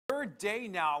third day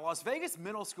now, Las Vegas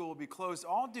Middle School will be closed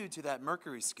all due to that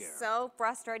mercury scare. So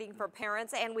frustrating for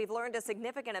parents, and we've learned a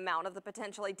significant amount of the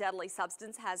potentially deadly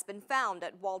substance has been found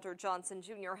at Walter Johnson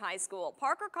Junior High School.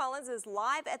 Parker Collins is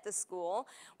live at the school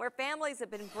where families have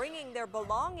been bringing their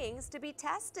belongings to be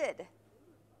tested.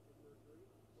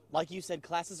 Like you said,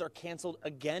 classes are canceled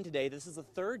again today. This is the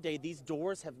third day these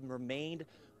doors have remained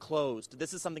closed.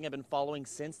 This is something I've been following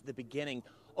since the beginning.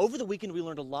 Over the weekend, we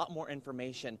learned a lot more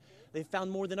information. They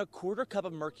found more than a quarter cup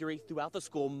of mercury throughout the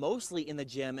school, mostly in the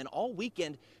gym. And all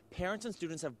weekend, parents and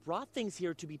students have brought things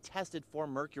here to be tested for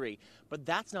mercury. But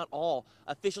that's not all.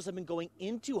 Officials have been going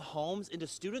into homes, into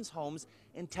students' homes,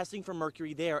 and testing for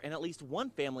mercury there. And at least one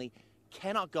family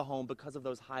cannot go home because of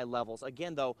those high levels.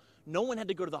 Again, though, no one had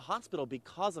to go to the hospital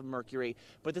because of mercury,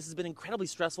 but this has been incredibly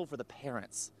stressful for the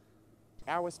parents.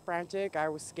 I was frantic, I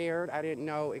was scared, I didn't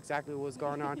know exactly what was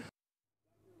going on.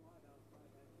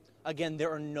 Again,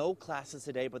 there are no classes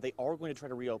today, but they are going to try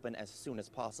to reopen as soon as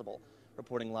possible.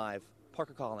 Reporting live,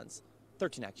 Parker Collins,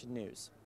 13 Action News.